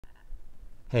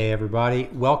Hey everybody,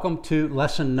 welcome to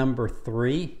lesson number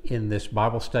 3 in this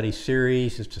Bible study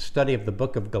series. It's a study of the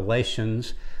book of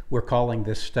Galatians. We're calling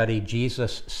this study,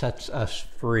 Jesus Sets Us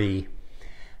Free.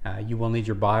 You will need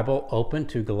your Bible open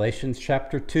to Galatians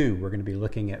chapter 2. We're going to be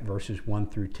looking at verses 1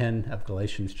 through 10 of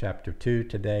Galatians chapter 2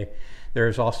 today. There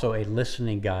is also a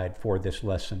listening guide for this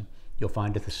lesson. You'll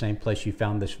find it the same place you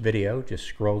found this video. Just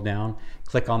scroll down,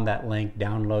 click on that link,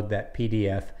 download that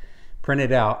PDF. Print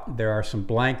it out. There are some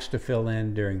blanks to fill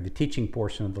in during the teaching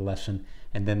portion of the lesson,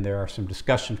 and then there are some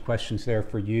discussion questions there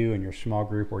for you and your small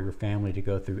group or your family to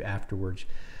go through afterwards.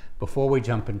 Before we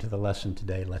jump into the lesson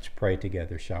today, let's pray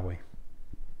together, shall we?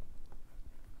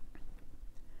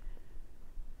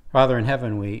 Father in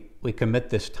heaven, we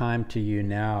commit this time to you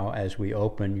now as we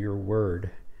open your word.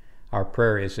 Our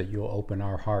prayer is that you'll open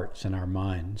our hearts and our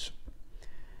minds.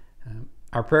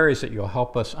 Our prayer is that you'll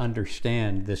help us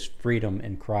understand this freedom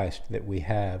in Christ that we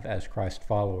have as Christ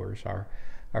followers.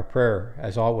 Our prayer,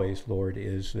 as always, Lord,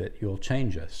 is that you'll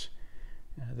change us,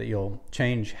 that you'll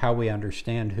change how we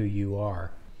understand who you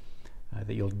are,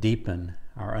 that you'll deepen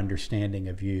our understanding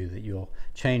of you, that you'll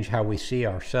change how we see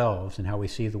ourselves and how we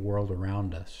see the world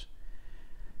around us.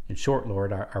 In short,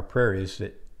 Lord, our prayer is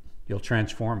that you'll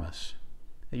transform us,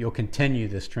 that you'll continue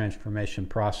this transformation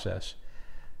process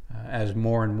as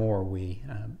more and more we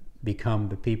become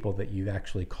the people that you've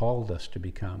actually called us to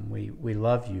become. We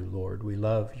love you, Lord. We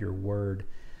love your word.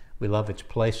 We love its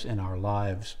place in our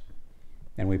lives.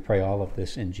 And we pray all of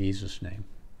this in Jesus' name.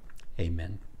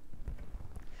 Amen.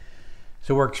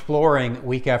 So we're exploring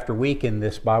week after week in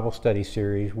this Bible study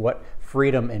series what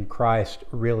freedom in Christ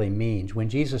really means. When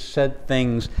Jesus said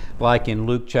things like in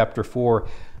Luke chapter 4,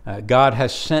 God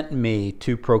has sent me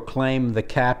to proclaim the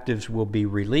captives will be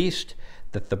released,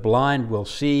 that the blind will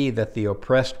see, that the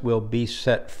oppressed will be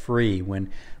set free. When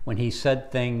he said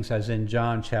things as in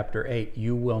John chapter 8,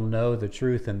 you will know the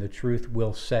truth and the truth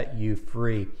will set you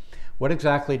free. What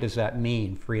exactly does that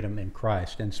mean, freedom in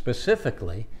Christ? And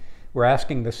specifically, we're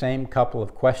asking the same couple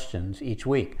of questions each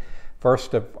week.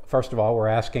 First of all, we're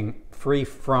asking, free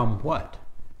from what?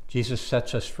 Jesus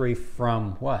sets us free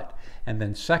from what? And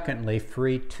then secondly,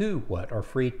 free to what, or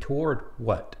free toward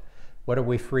what? What are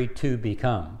we free to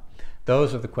become?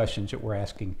 Those are the questions that we're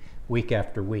asking week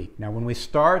after week. Now, when we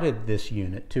started this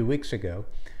unit 2 weeks ago,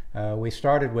 we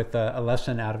started with a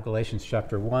lesson out of Galatians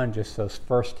chapter 1, just those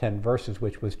first 10 verses,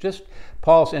 which was just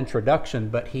Paul's introduction,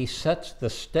 but he sets the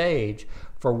stage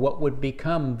for what would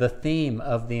become the theme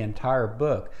of the entire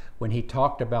book when he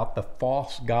talked about the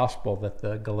false gospel that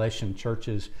the Galatian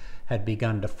churches had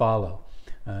begun to follow.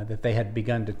 That they had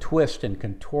begun to twist and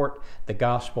contort the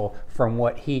gospel from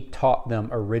what he taught them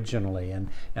originally. And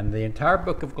the entire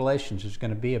book of Galatians is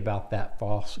going to be about that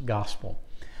false gospel.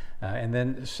 And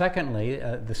then secondly,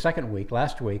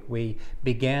 last week, we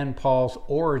began Paul's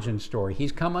origin story.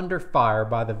 He's come under fire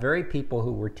by the very people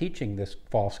who were teaching this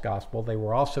false gospel. They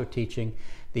were also teaching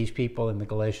these people in the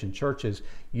Galatian churches,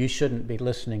 you shouldn't be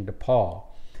listening to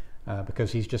Paul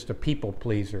because he's just a people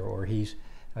pleaser, or he's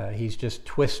just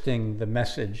twisting the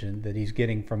message that he's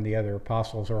getting from the other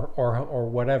apostles or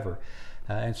whatever.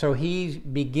 And so he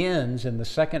begins in the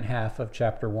second half of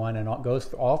chapter 1 and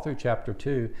goes all through chapter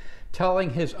 2 telling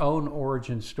his own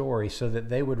origin story so that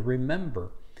they would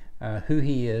remember who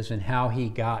he is and how he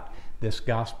got this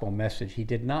gospel message. He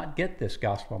did not get this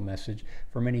gospel message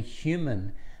from any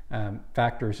human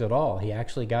factors at all. He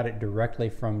actually got it directly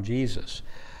from Jesus.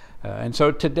 And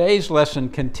so today's lesson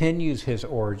continues his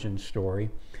origin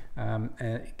story,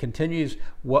 continues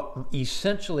what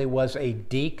essentially was a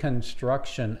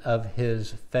deconstruction of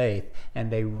his faith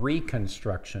and a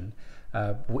reconstruction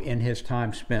in his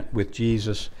time spent with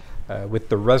Jesus, with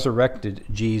the resurrected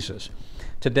Jesus.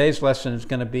 Today's lesson is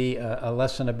going to be a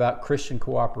lesson about Christian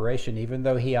cooperation. Even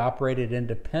though he operated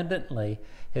independently,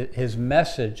 his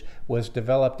message was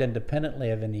developed independently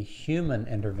of any human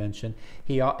intervention.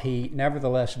 He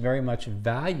nevertheless very much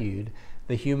valued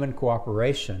the human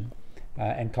cooperation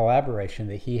and collaboration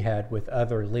that he had with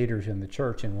other leaders in the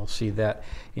church, and we'll see that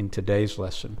in today's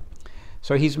lesson.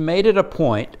 So he's made it a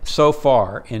point so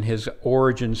far in his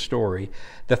origin story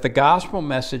that the gospel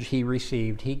message he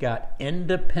received, he got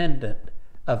independent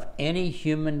of any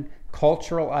human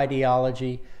cultural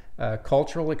ideology,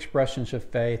 cultural expressions of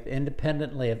faith,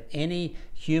 independently of any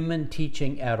human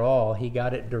teaching at all. He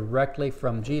got it directly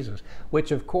from Jesus,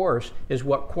 which of course is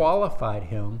what qualified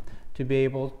him to be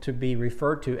able to be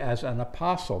referred to as an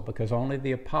apostle, because only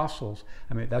the apostles,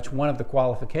 that's one of the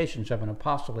qualifications of an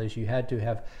apostle, is you had to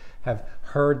have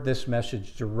heard this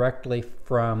message directly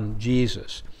from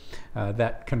Jesus.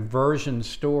 That conversion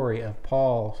story of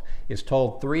Paul is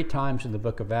told 3 times in the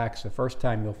book of Acts. The first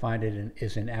time you'll find it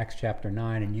is in Acts chapter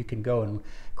 9, and you can go and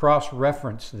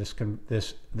cross-reference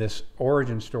this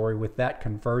origin story with that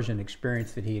conversion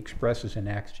experience that he expresses in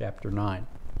Acts chapter 9.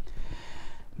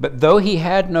 But though he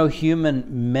had no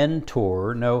human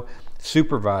mentor, no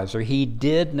supervisor, he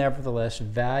did nevertheless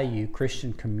value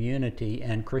Christian community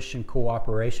and Christian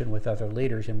cooperation with other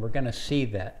leaders, and we're going to see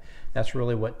that. That's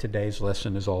really what today's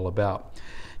lesson is all about.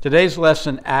 Today's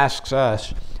lesson asks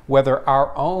us whether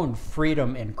our own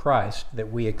freedom in Christ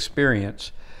that we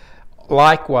experience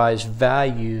likewise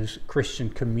values Christian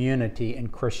community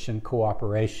and Christian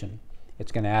cooperation.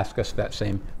 It's going to ask us that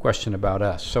same question about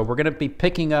us. So we're going to be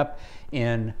picking up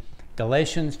in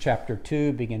Galatians chapter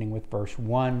 2, beginning with verse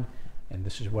 1, and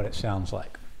this is what it sounds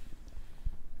like.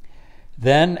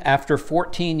 Then, after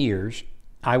 14 years,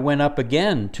 I went up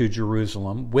again to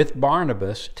Jerusalem with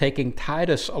Barnabas, taking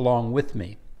Titus along with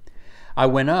me. I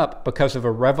went up because of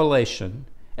a revelation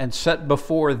and set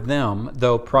before them,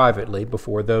 though privately,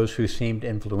 before those who seemed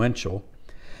influential,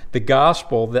 the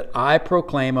gospel that I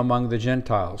proclaim among the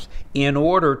Gentiles, in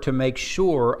order to make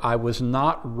sure I was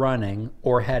not running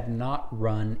or had not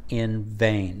run in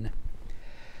vain.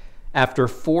 After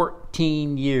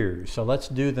 14 years, so let's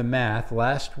do the math.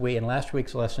 In last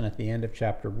week's lesson at the end of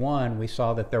chapter 1, we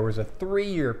saw that there was a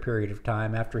 3-year period of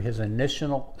time after his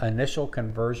initial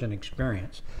conversion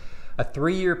experience. A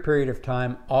 3-year period of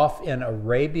time off in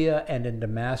Arabia and in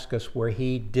Damascus where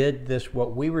he did this,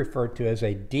 what we refer to as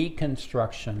a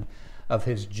deconstruction of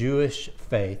his Jewish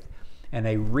faith and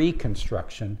a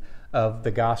reconstruction of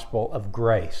the gospel of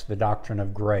grace, the doctrine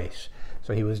of grace.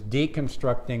 So he was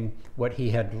deconstructing what he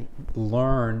had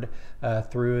learned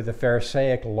through the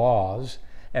Pharisaic laws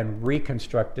and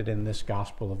reconstructed in this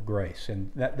gospel of grace.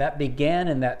 And that began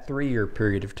in that 3-year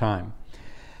period of time.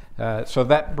 So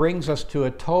that brings us to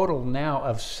a total now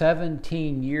of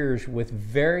 17 years with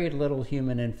very little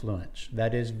human influence.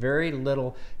 That is, very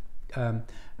little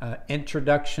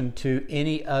introduction to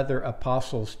any other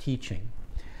apostles' teaching.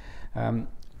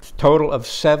 Total of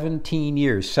 17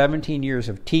 years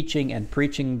of teaching and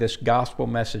preaching this gospel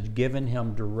message given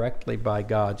him directly by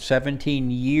God. 17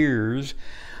 years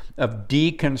of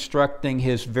deconstructing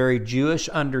his very Jewish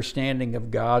understanding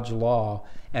of God's law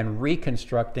and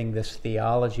reconstructing this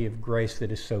theology of grace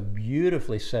that is so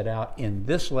beautifully set out in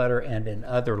this letter and in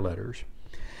other letters,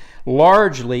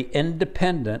 largely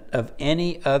independent of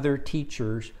any other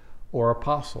teachers or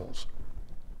apostles.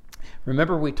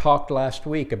 Remember, we talked last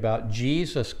week about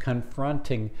Jesus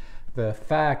confronting the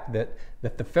fact that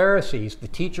the Pharisees, the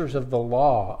teachers of the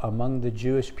law among the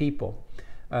Jewish people,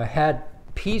 had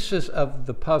pieces of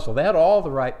the puzzle. They had all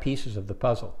the right pieces of the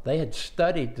puzzle. They had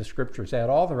studied the scriptures. They had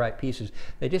all the right pieces.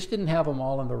 They just didn't have them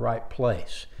all in the right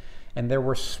place. And there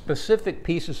were specific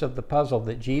pieces of the puzzle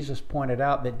that Jesus pointed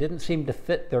out that didn't seem to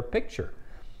fit their picture.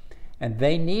 And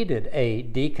they needed a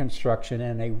deconstruction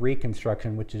and a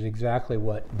reconstruction, which is exactly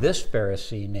what this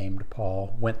Pharisee named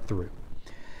Paul went through.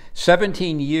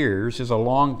 17 years is a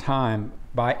long time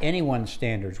by anyone's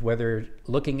standards, whether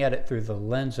looking at it through the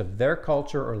lens of their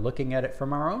culture or looking at it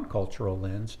from our own cultural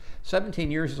lens. 17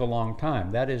 years is a long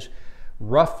time. That is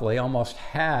roughly almost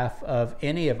half of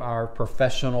any of our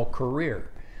professional career.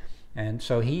 And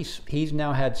so he's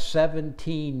now had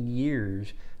 17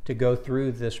 years to go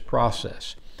through this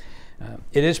process.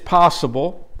 It is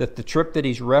possible that the trip that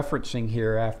he's referencing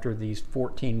here after these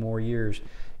 14 more years,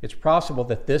 it's possible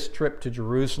that this trip to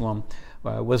Jerusalem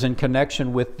was in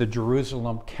connection with the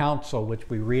Jerusalem Council, which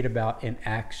we read about in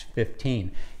Acts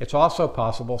 15. It's also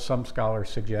possible, some scholars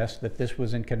suggest, that this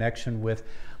was in connection with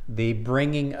the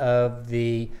bringing of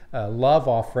the love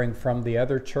offering from the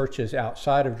other churches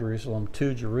outside of Jerusalem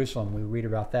to Jerusalem. We read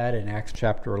about that in Acts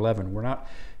chapter 11. We're not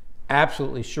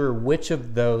absolutely sure which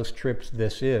of those trips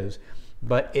this is,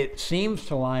 but it seems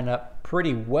to line up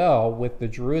pretty well with the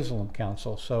Jerusalem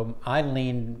Council. So I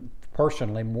lean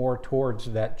personally more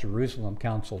towards that Jerusalem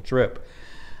Council trip.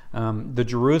 The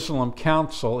Jerusalem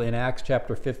Council in Acts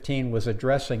chapter 15 was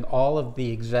addressing all of the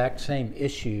exact same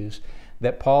issues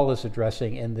that Paul is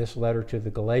addressing in this letter to the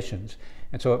Galatians.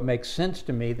 And so it makes sense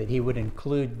to me that he would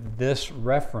include this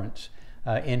reference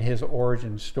in his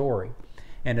origin story.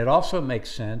 And it also makes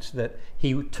sense that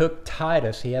he took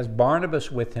Titus. He has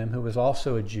Barnabas with him, who was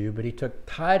also a Jew, but he took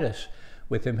Titus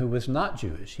with him, who was not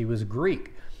Jewish. He was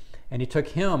Greek. And he took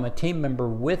him, a team member,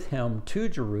 with him to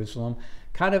Jerusalem,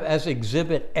 kind of as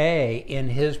Exhibit A in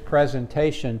his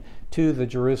presentation to the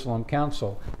Jerusalem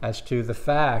Council as to the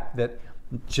fact that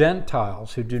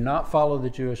Gentiles who do not follow the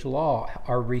Jewish law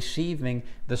are receiving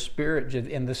the Spirit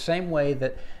in the same way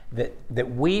that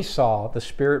we saw the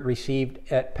Spirit received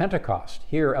at Pentecost.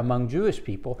 Here among Jewish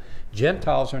people,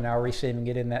 Gentiles are now receiving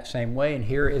it in that same way. And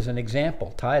here is an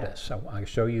example, Titus. I'll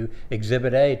show you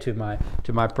Exhibit A to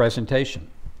my presentation.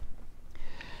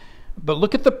 But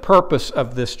look at the purpose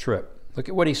of this trip. Look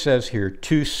at what he says here.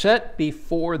 To set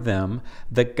before them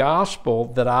the gospel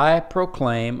that I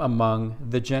proclaim among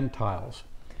the Gentiles.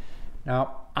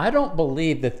 Now, I don't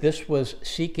believe that this was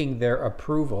seeking their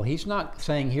approval. He's not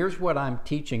saying, here's what I'm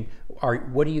teaching, or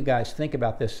what do you guys think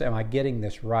about this? Am I getting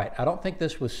this right? I don't think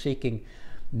this was seeking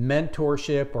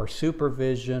mentorship or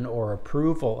supervision or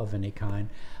approval of any kind.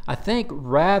 I think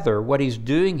rather what he's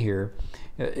doing here,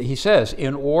 he says,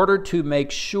 in order to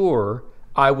make sure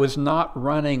I was not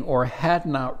running or had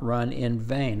not run in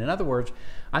vain. In other words,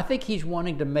 I think he's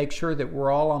wanting to make sure that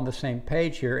we're all on the same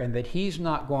page here and that he's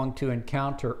not going to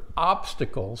encounter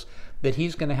obstacles that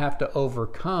he's going to have to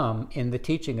overcome in the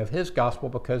teaching of his gospel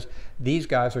because these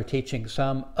guys are teaching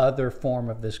some other form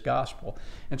of this gospel.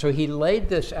 And so he laid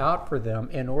this out for them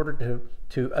in order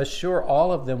to assure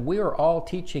all of them we are all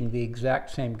teaching the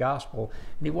exact same gospel.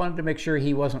 And he wanted to make sure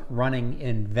he wasn't running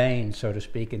in vain, so to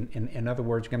speak. In other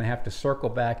words, going to have to circle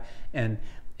back and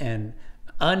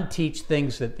unteach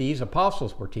things that these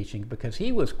apostles were teaching because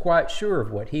he was quite sure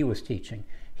of what he was teaching.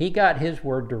 He got his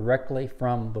word directly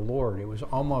from the Lord. It was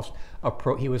almost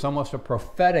he was almost a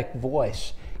prophetic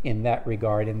voice in that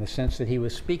regard, in the sense that he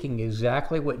was speaking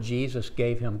exactly what Jesus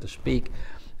gave him to speak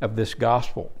of this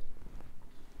gospel.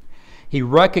 He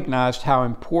recognized how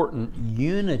important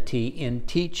unity in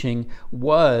teaching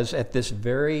was at this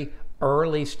very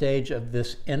early stage of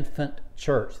this infant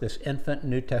church, this infant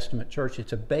New Testament church.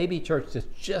 It's a baby church that's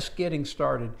just getting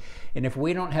started. And if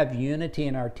we don't have unity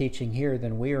in our teaching here,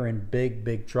 then we are in big,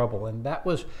 big trouble. And that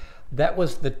was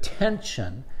the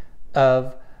tension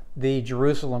of the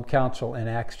Jerusalem Council in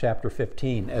Acts chapter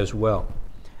 15 as well.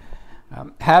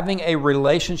 Having a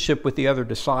relationship with the other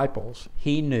disciples,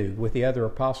 he knew, with the other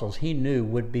apostles, he knew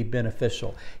would be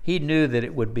beneficial. He knew that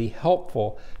it would be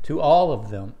helpful to all of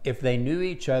them if they knew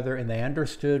each other and they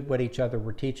understood what each other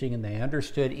were teaching and they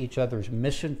understood each other's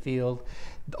mission field.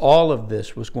 All of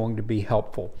this was going to be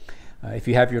helpful. If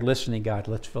you have your listening guide,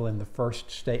 let's fill in the first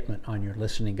statement on your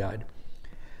listening guide.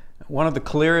 One of the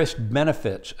clearest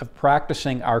benefits of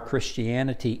practicing our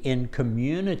Christianity in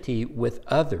community with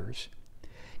others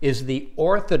is the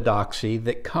orthodoxy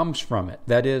that comes from it.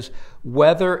 That is,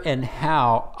 whether and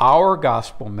how our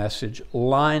gospel message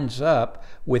lines up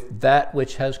with that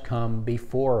which has come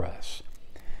before us.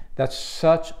 That's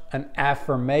such an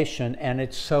affirmation, and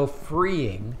it's so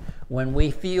freeing when we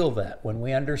feel that, when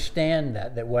we understand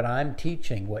that what I'm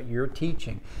teaching, what you're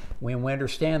teaching, when we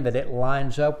understand that it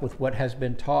lines up with what has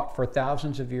been taught for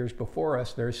thousands of years before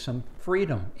us, there's some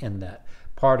freedom in that,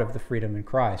 part of the freedom in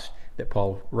Christ that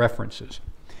Paul references.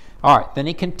 All right, then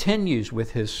he continues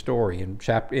with his story in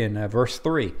verse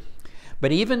 3.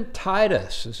 But even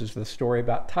Titus, this is the story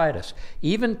about Titus,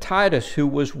 even Titus, who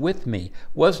was with me,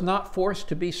 was not forced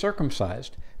to be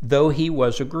circumcised, though he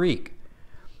was a Greek.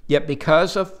 Yet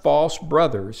because of false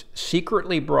brothers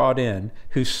secretly brought in,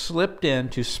 who slipped in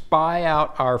to spy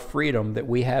out our freedom that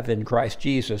we have in Christ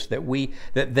Jesus,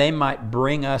 that they might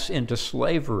bring us into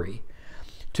slavery,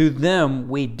 to them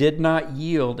we did not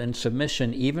yield in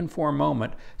submission even for a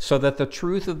moment, so that the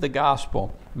truth of the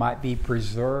gospel might be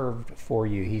preserved for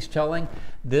you. He's telling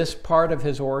this part of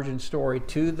his origin story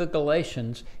to the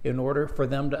Galatians in order for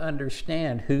them to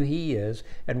understand who he is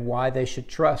and why they should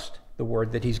trust the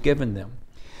word that he's given them.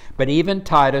 But even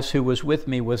Titus, who was with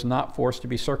me, was not forced to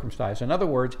be circumcised. In other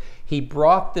words, he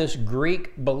brought this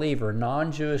Greek believer,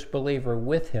 non-Jewish believer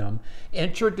with him,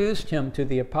 introduced him to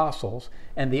the apostles,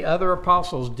 and the other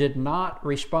apostles did not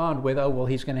respond with, oh, well,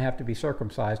 he's going to have to be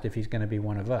circumcised if he's going to be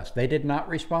one of us. They did not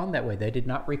respond that way. They did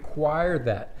not require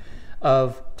that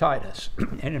of Titus.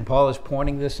 And Paul is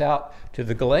pointing this out to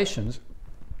the Galatians,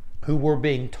 who were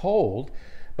being told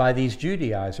by these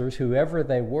Judaizers, whoever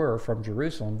they were from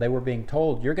Jerusalem, they were being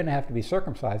told, you're going to have to be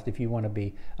circumcised if you want to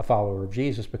be a follower of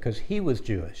Jesus, because he was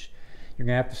Jewish. You're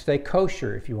going to have to stay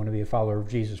kosher if you want to be a follower of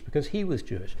Jesus, because he was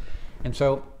Jewish. And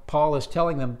so Paul is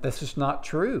telling them this is not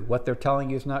true. What they're telling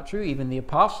you is not true. Even the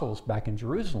apostles back in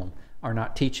Jerusalem are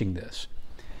not teaching this.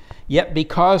 Yet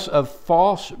because of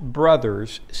false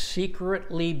brothers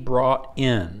secretly brought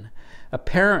in,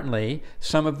 apparently,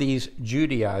 some of these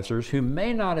Judaizers, who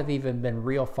may not have even been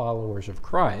real followers of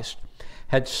Christ,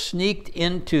 had sneaked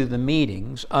into the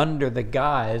meetings under the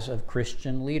guise of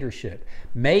Christian leadership.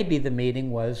 Maybe the meeting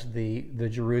was the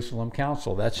Jerusalem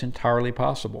Council. That's entirely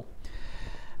possible.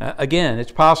 Again,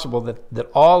 it's possible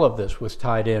that all of this was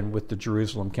tied in with the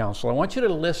Jerusalem Council. I want you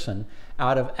to listen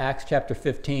out of Acts chapter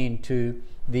 15 to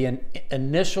the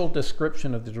initial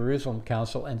description of the Jerusalem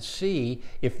Council and see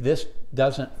if this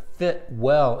doesn't fit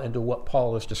well into what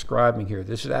Paul is describing here.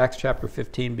 This is Acts chapter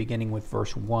 15, beginning with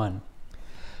verse 1.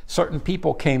 Certain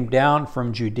people came down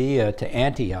from Judea to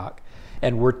Antioch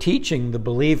and were teaching the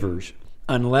believers,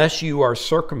 unless you are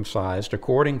circumcised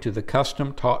according to the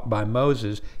custom taught by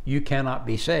Moses, you cannot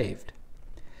be saved.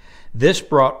 This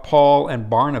brought Paul and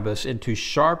Barnabas into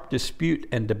sharp dispute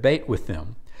and debate with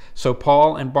them. So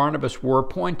Paul and Barnabas were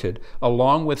appointed,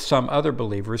 along with some other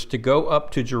believers, to go up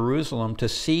to Jerusalem to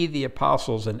see the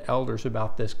apostles and elders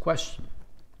about this question.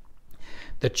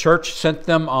 The church sent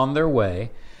them on their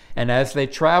way, and as they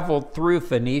traveled through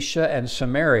Phoenicia and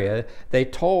Samaria, they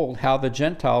told how the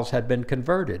Gentiles had been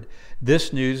converted.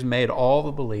 This news made all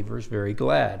the believers very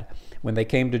glad. When they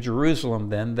came to Jerusalem,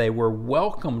 then, they were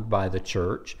welcomed by the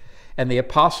church and the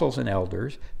apostles and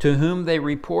elders, to whom they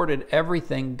reported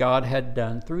everything God had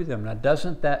done through them. Now,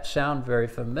 doesn't that sound very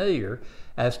familiar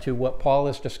as to what Paul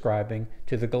is describing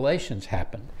to the Galatians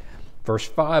happened? Verse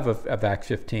 5 of Acts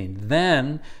 15.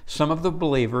 Then some of the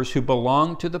believers who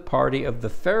belonged to the party of the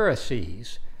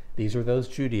Pharisees, these are those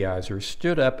Judaizers,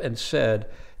 stood up and said,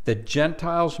 the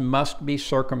Gentiles must be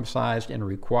circumcised and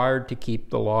required to keep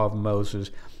the law of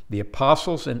Moses. The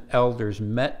apostles and elders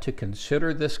met to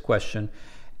consider this question.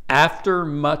 After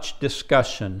much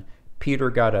discussion, Peter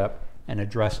got up and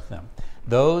addressed them.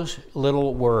 Those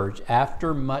little words,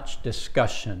 after much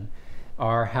discussion,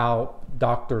 are how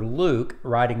Dr. Luke,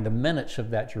 writing the minutes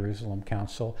of that Jerusalem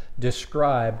Council,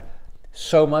 described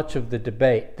so much of the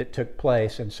debate that took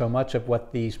place and so much of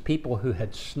what these people who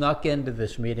had snuck into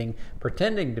this meeting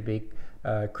pretending to be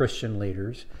Christian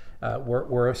leaders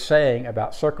were saying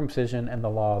about circumcision and the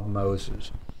law of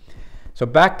Moses. So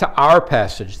back to our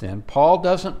passage then. Paul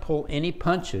doesn't pull any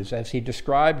punches as he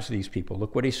describes these people.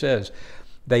 Look what he says.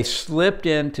 They slipped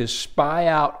in to spy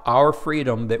out our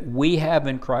freedom that we have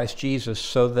in Christ Jesus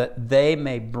so that they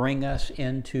may bring us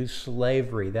into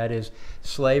slavery. That is,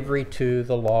 slavery to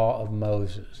the law of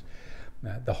Moses.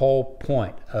 The whole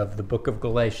point of the book of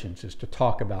Galatians is to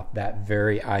talk about that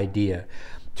very idea.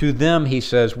 To them, he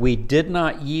says, we did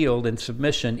not yield in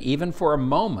submission even for a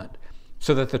moment,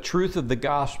 so that the truth of the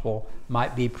gospel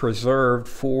might be preserved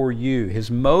for you.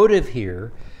 His motive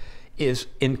here is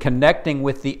in connecting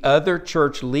with the other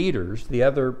church leaders, the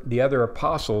other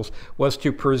apostles, was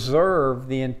to preserve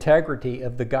the integrity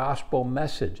of the gospel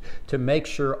message, to make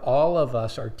sure all of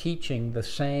us are teaching the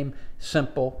same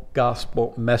simple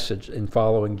gospel message in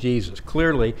following Jesus.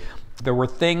 Clearly, there were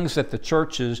things that the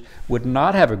churches would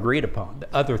not have agreed upon,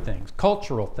 other things,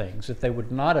 cultural things that they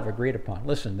would not have agreed upon.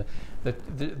 Listen,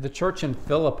 the church in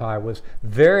Philippi was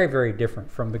very, very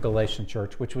different from the Galatian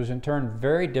church, which was in turn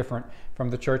very different from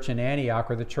the church in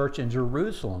Antioch or the church in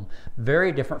Jerusalem,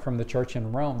 very different from the church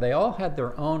in Rome. They all had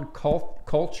their own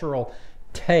cultural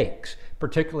takes,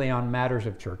 particularly on matters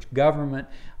of church government,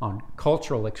 on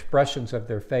cultural expressions of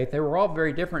their faith. They were all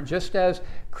very different, just as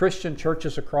Christian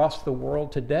churches across the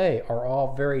world today are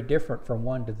all very different from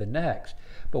one to the next.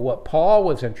 But what Paul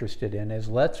was interested in is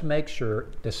let's make sure,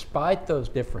 despite those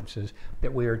differences,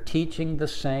 that we are teaching the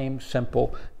same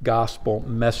simple gospel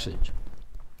message.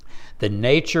 The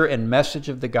nature and message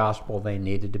of the gospel, they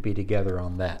needed to be together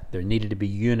on that. There needed to be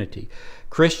unity.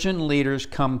 Christian leaders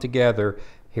come together,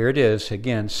 here it is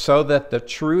again, so that the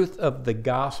truth of the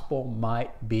gospel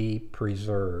might be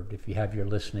preserved. If you have your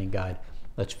listening guide,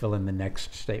 let's fill in the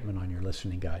next statement on your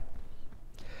listening guide.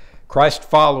 Christ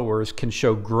followers can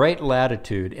show great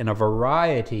latitude in a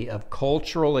variety of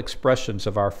cultural expressions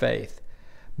of our faith,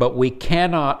 but we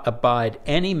cannot abide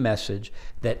any message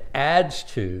that adds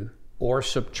to or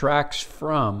subtracts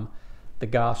from the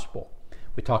gospel.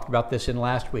 We talked about this in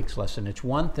last week's lesson. It's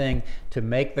one thing to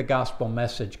make the gospel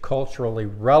message culturally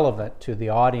relevant to the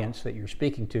audience that you're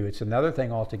speaking to. It's another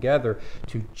thing altogether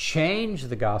to change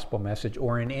the gospel message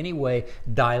or in any way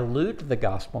dilute the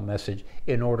gospel message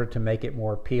in order to make it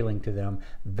more appealing to them.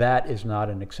 That is not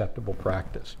an acceptable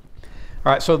practice.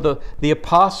 All right, so the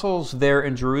apostles there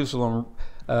in Jerusalem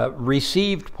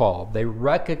received Paul. They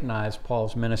recognized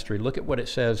Paul's ministry. Look at what it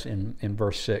says in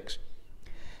verse 6.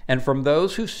 And from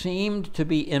those who seemed to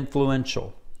be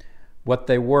influential, what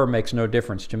they were makes no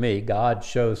difference to me. God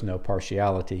shows no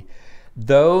partiality.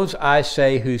 Those, I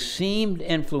say, who seemed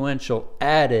influential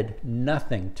added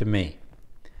nothing to me.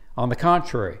 On the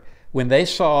contrary, when they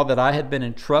saw that I had been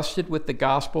entrusted with the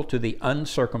gospel to the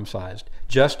uncircumcised,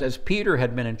 just as Peter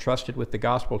had been entrusted with the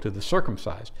gospel to the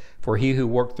circumcised. For he who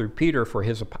worked through Peter for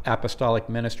his apostolic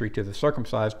ministry to the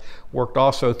circumcised worked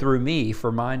also through me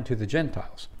for mine to the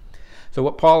Gentiles. So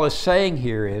what Paul is saying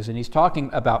here is, and he's talking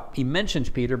about, he mentions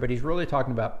Peter, but he's really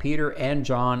talking about Peter and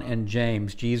John and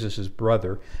James, Jesus'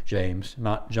 brother, James,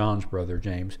 not John's brother,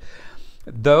 James.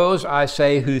 Those, I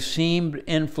say, who seemed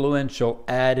influential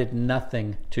added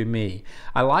nothing to me.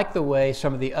 I like the way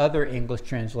some of the other English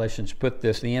translations put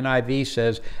this. The NIV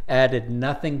says, added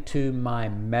nothing to my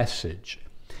message.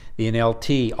 The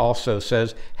NLT also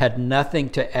says, had nothing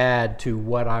to add to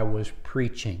what I was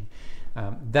preaching.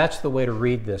 That's the way to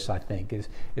read this, I think, is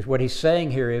what he's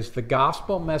saying here is the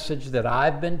gospel message that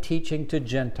I've been teaching to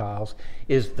Gentiles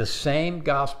is the same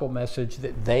gospel message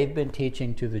that they've been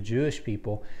teaching to the Jewish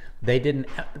people. They didn't,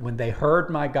 when they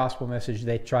heard my gospel message,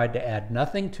 they tried to add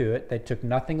nothing to it. They took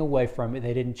nothing away from it.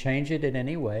 They didn't change it in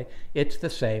any way. It's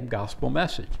the same gospel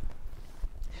message.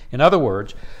 In other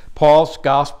words, Paul's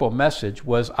gospel message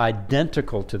was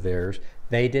identical to theirs.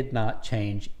 They did not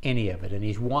change any of it. And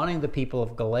he's wanting the people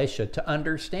of Galatia to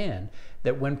understand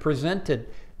that when presented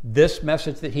this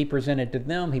message that he presented to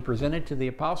them, he presented to the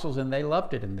apostles, and they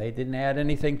loved it, and they didn't add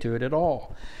anything to it at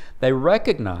all. They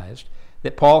recognized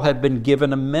that Paul had been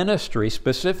given a ministry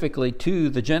specifically to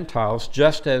the Gentiles,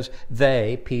 just as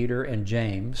they, Peter and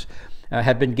James,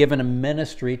 had been given a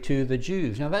ministry to the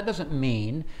Jews. Now, that doesn't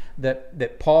mean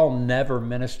that Paul never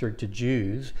ministered to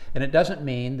Jews, and it doesn't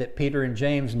mean that Peter and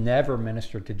James never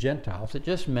ministered to Gentiles. It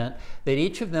just meant that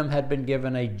each of them had been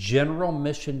given a general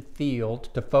mission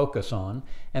field to focus on,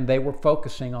 and they were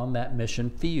focusing on that mission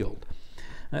field.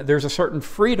 There's a certain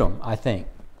freedom, I think,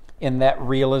 in that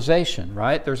realization,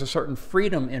 right? There's a certain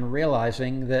freedom in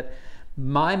realizing that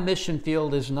my mission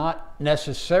field is not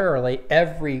necessarily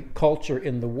every culture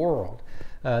in the world.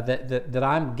 That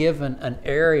I'm given an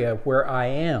area where I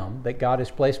am, that God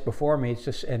has placed before me,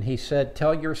 and he said,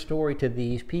 tell your story to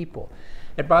these people.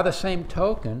 And by the same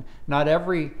token, not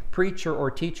every preacher or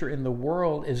teacher in the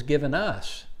world is given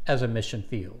us as a mission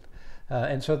field.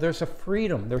 And so there's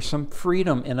some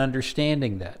freedom in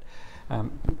understanding that.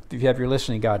 If you have your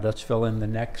listening guide, let's fill in the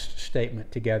next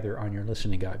statement together on your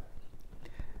listening guide.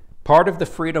 Part of the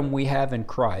freedom we have in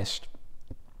Christ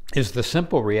is the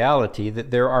simple reality that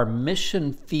there are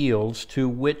mission fields to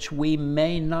which we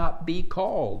may not be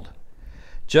called,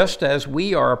 just as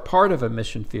we are a part of a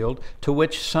mission field to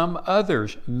which some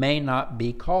others may not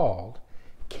be called.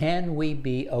 Can we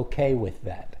be okay with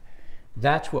that?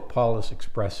 That's what Paul is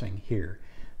expressing here.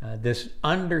 This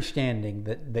understanding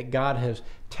that God has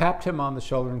tapped him on the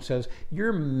shoulder and says,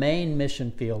 your main mission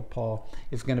field, Paul,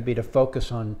 is going to be to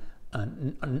focus on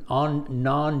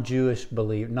non-Jewish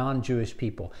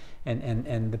people.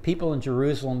 And the people in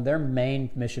Jerusalem, their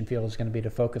main mission field is going to be to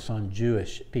focus on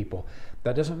Jewish people.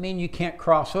 That doesn't mean you can't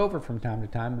cross over from time to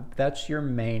time. That's your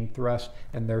main thrust,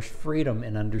 and there's freedom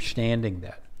in understanding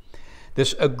that.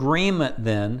 This agreement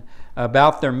then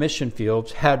about their mission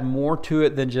fields had more to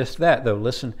it than just that, though.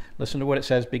 Listen to what it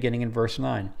says beginning in verse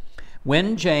 9.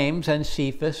 When James and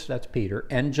Cephas, that's Peter,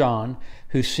 and John,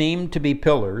 who seemed to be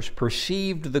pillars,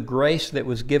 perceived the grace that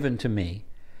was given to me,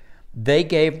 they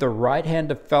gave the right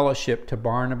hand of fellowship to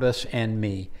Barnabas and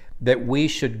me, that we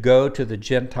should go to the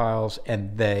Gentiles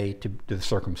and they to the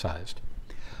circumcised.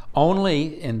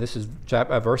 Only, and this is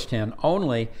verse 10,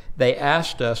 only they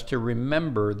asked us to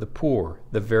remember the poor,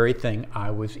 the very thing I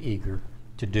was eager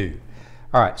to do.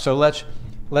 All right, so let's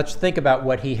think about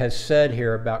what he has said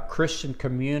here about Christian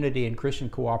community and Christian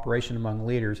cooperation among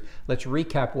leaders. Let's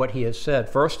recap what he has said.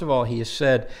 First of all, he has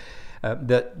said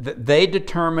that they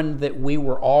determined that we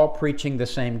were all preaching the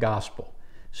same gospel.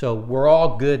 So we're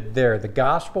all good there. The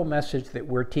gospel message that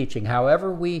we're teaching,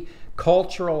 however we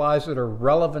culturalize it or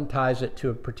relevantize it to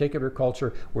a particular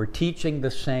culture, we're teaching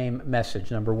the same message,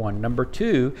 number one. Number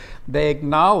two, they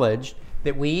acknowledged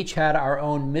that we each had our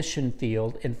own mission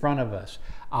field in front of us.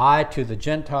 I to the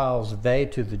Gentiles, they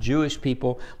to the Jewish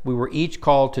people. We were each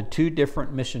called to two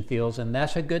different mission fields, and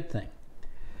that's a good thing.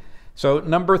 So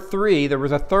number three, there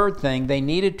was a third thing. They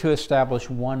needed to establish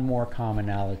one more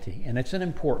commonality, and it's an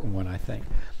important one, I think.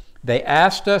 They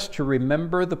asked us to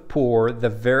remember the poor, the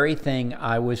very thing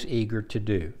I was eager to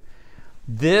do.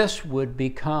 This would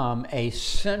become a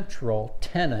central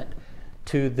tenet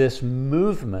to this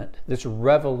movement, this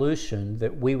revolution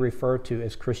that we refer to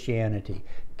as Christianity,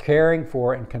 caring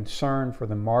for and concern for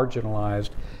the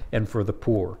marginalized and for the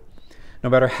poor. No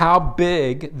matter how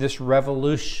big this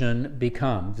revolution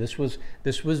becomes, this was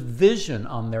vision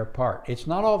on their part. It's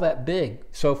not all that big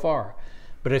so far,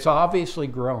 but it's obviously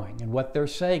growing. And what they're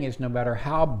saying is no matter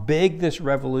how big this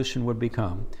revolution would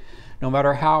become, no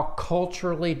matter how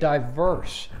culturally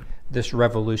diverse this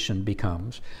revolution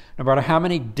becomes, no matter how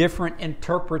many different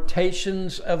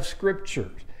interpretations of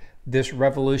Scripture this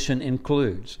revolution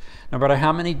includes, no matter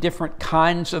how many different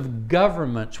kinds of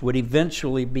governments would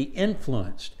eventually be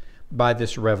influenced by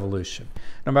this revolution,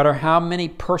 no matter how many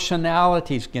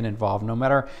personalities get involved, no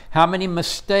matter how many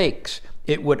mistakes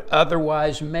it would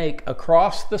otherwise make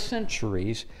across the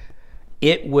centuries,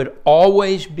 it would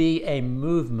always be a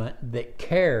movement that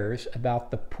cares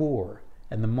about the poor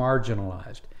and the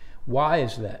marginalized. Why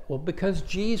is that? Well, because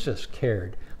Jesus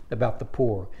cared about the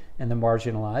poor and the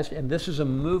marginalized, and this is a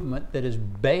movement that is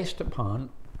based upon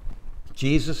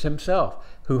Jesus himself,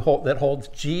 that holds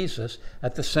Jesus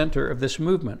at the center of this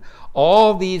movement.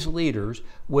 All these leaders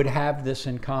would have this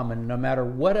in common. No matter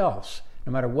what else,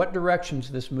 no matter what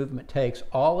directions this movement takes,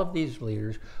 all of these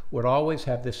leaders would always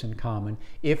have this in common.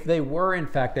 If they were in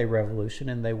fact a revolution,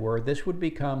 and they were, this would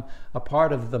become a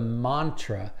part of the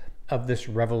mantra of this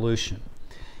revolution.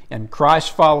 And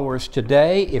Christ followers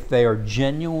today, if they are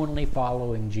genuinely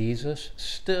following Jesus,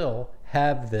 still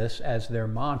have this as their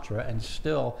mantra and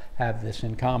still have this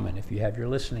in common. If you have your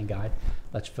listening guide,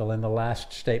 let's fill in the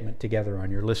last statement together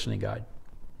on your listening guide.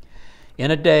 In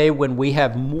a day when we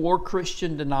have more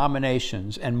Christian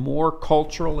denominations and more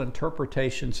cultural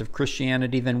interpretations of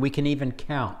Christianity than we can even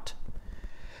count,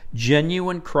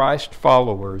 genuine Christ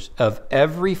followers of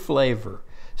every flavor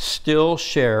still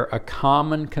share a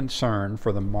common concern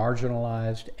for the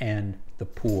marginalized and the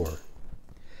poor.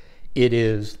 It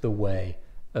is the way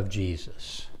of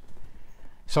Jesus.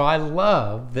 So I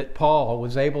love that Paul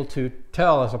was able to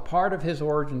tell, as a part of his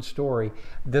origin story,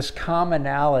 this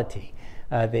commonality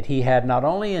that he had, not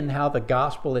only in how the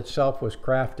gospel itself was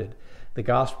crafted, the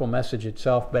gospel message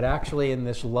itself, but actually in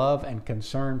this love and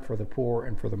concern for the poor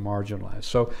and for the marginalized.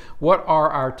 So what are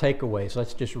our takeaways?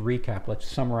 Let's just recap. Let's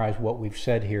summarize what we've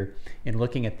said here in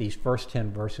looking at these first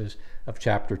 10 verses of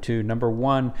chapter 2. Number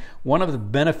one of the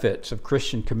benefits of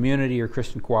Christian community or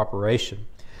Christian cooperation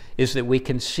is that we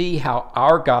can see how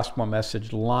our gospel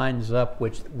message lines up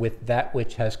with that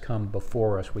which has come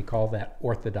before us. We call that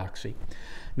orthodoxy.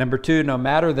 Number two, no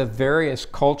matter the various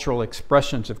cultural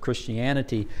expressions of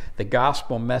Christianity, the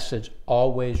gospel message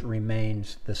always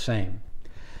remains the same.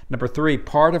 Number three,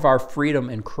 part of our freedom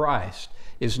in Christ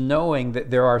is knowing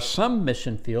that there are some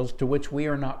mission fields to which we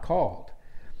are not called.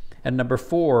 And number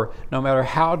four, no matter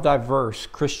how diverse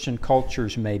Christian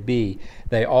cultures may be,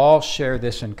 they all share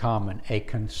this in common, a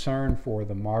concern for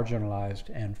the marginalized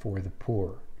and for the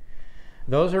poor.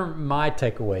 Those are my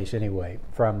takeaways anyway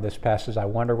from this passage. I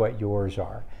wonder what yours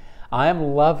are. I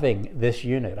am loving this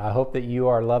unit. I hope that you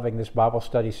are loving this Bible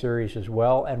study series as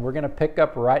well. And we're going to pick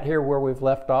up right here where we've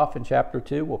left off in chapter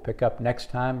 2. We'll pick up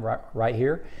next time right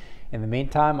here. In the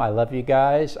meantime, I love you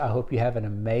guys. I hope you have an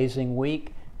amazing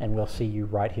week, and we'll see you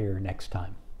right here next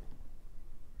time.